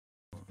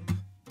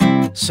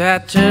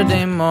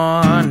Saturday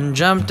morning,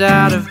 jumped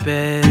out of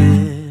bed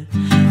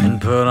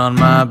and put on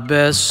my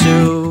best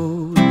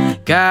suit.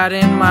 Got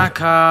in my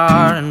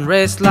car and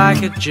raced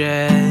like a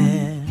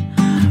jet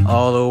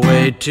all the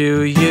way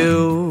to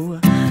you.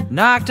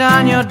 Knocked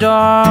on your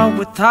door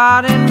with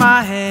heart in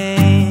my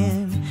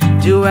hand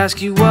to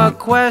ask you a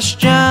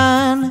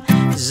question,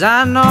 'cause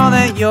I know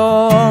that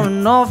you're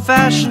an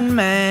old-fashioned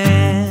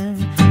man.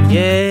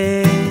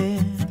 Yeah.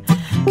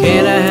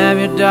 Can I have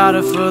your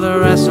daughter for the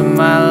rest of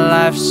my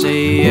life?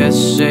 Say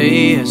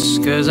yes,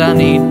 'cause I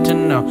need to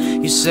know.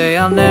 You say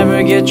I'll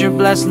never get your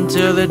blessing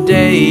till the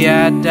day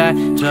I die.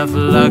 Tough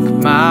luck,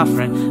 my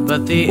friend,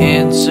 but the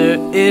answer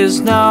is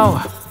no.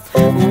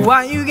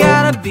 Why you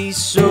gotta be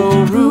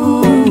so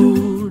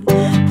rude?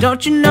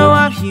 Don't you know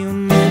I'm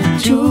human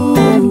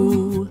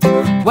too?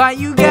 Why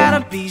you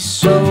gotta be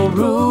so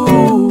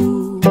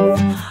rude?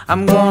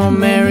 I'm gonna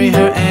marry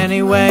her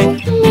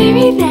anyway.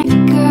 Marry that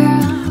girl.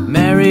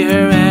 Marry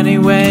her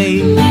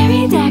anyway.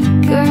 Marry that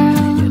girl.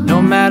 Yeah,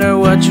 no matter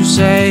what you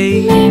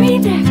say, Marry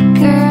that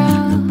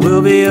girl.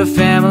 we'll be a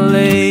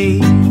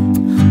family.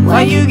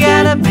 Why you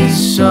gotta be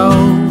so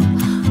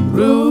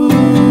rude?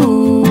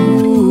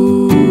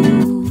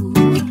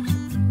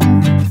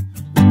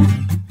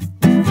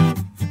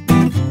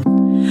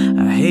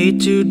 I hate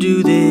to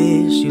do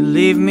this, you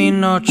leave me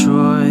no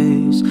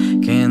choice.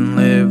 Can't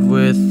live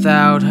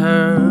without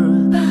her.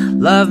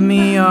 Love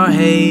me or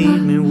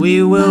hate me,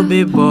 we will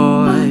be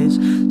boys,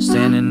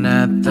 standing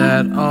at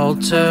that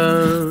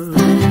altar.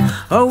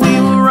 Or we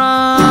will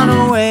run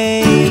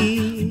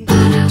away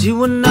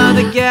to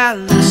another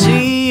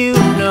galaxy. You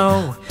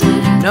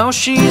know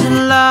she's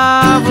in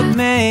love with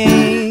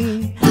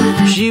me.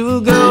 She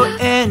will go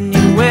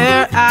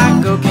anywhere I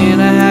go. Can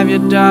I have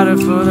your daughter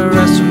for the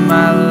rest of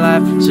my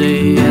life?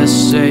 Say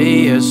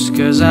yes,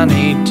 'cause I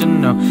need to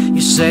know.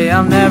 You say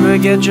I'll never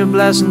get your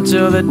blessing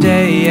till the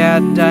day I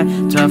die.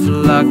 Tough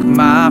luck,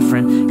 my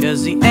friend,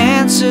 'cause the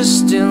answer's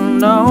still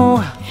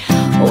no.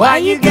 Why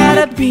you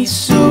gotta be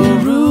so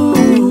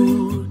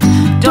rude?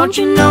 Don't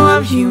you know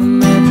I'm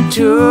human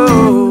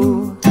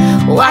too?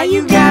 Why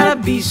you gotta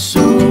be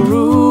so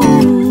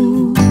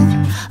rude?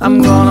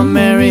 I'm gonna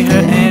marry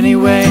her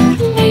anyway.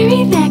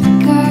 Marry that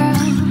girl.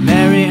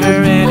 Marry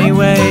her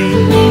anyway.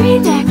 Marry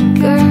that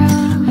girl.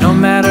 No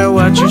matter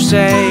what you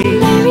say,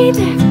 Marry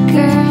that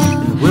girl.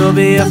 we'll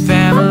be a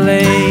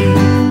family.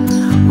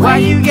 Why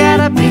you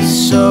gotta be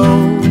so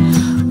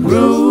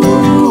rude?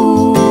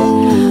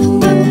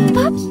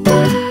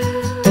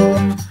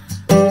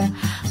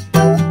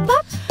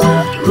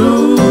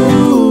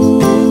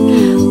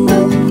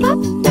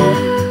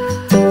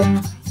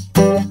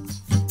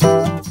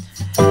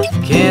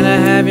 Can I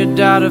have your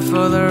daughter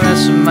for the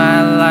rest of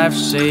my life?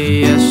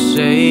 Say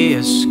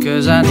yes,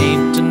 'cause I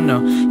need to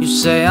know. You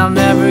say I'll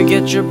never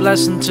get your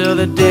blessing till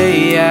the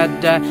day I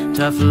die.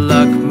 Tough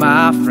luck,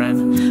 my friend,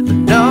 but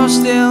no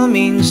still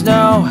means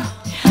no.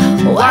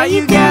 Why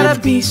you gotta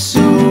be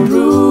so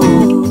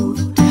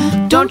rude?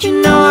 Don't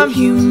you know I'm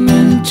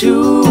human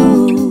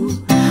too?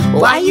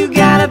 Why you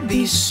gotta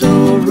be so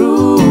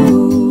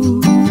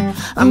rude?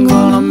 I'm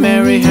gonna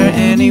marry her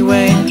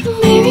anyway.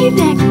 Marry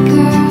that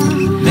girl.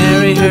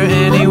 Marry her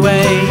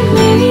anyway.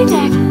 Marry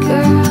that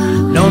girl.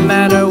 No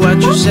matter what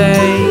you say,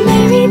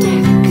 Marry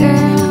that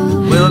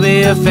girl. we'll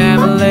be a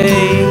family.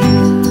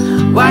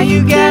 Why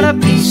you gotta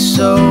be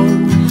so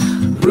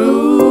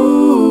rude?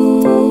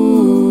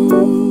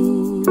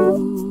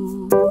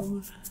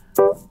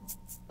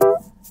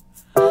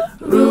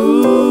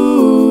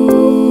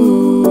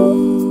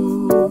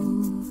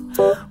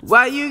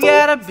 Why you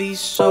gotta be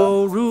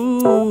so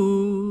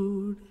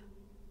rude?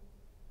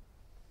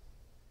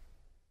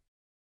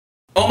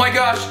 Oh my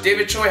gosh,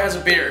 David Choi has a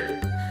beard.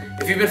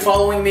 If you've been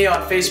following me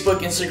on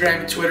Facebook,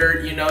 Instagram,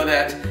 Twitter, you know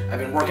that I've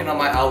been working on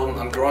my album.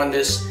 I'm growing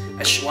this.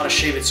 I want to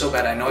shave it so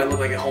bad. I know I look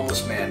like a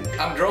homeless man.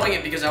 I'm growing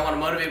it because I want to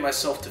motivate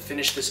myself to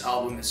finish this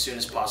album as soon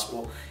as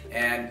possible,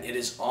 and it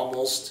is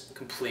almost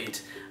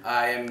complete.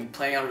 I am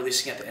planning on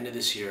releasing it at the end of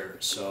this year,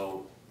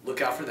 so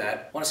look out for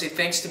that. I want to say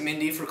thanks to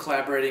Mindy for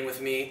collaborating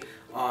with me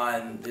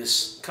on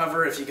this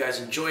cover. If you guys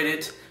enjoyed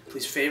it,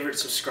 please favorite,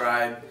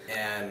 subscribe,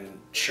 and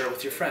share it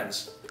with your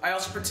friends. I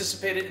also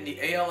participated in the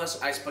ALS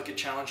Ice Bucket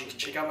Challenge. You can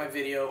check out my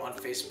video on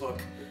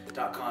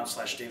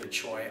facebook.com/David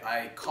Choi.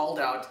 I called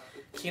out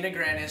Kina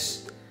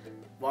Granis,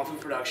 Wongfu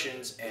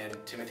Productions, and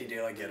Timothy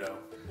De La Ghetto.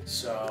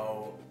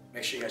 So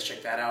make sure you guys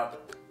check that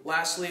out.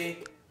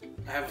 Lastly,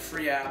 I have a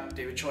free app,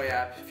 David Choi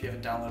app. If you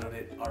haven't downloaded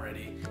it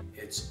already,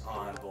 it's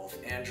on both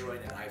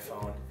Android and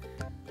iPhone.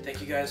 Thank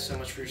you guys so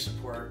much for your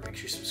support. Make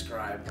sure you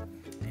subscribe,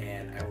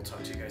 and I will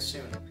talk to you guys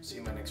soon. See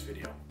you in my next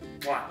video.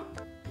 Mwah.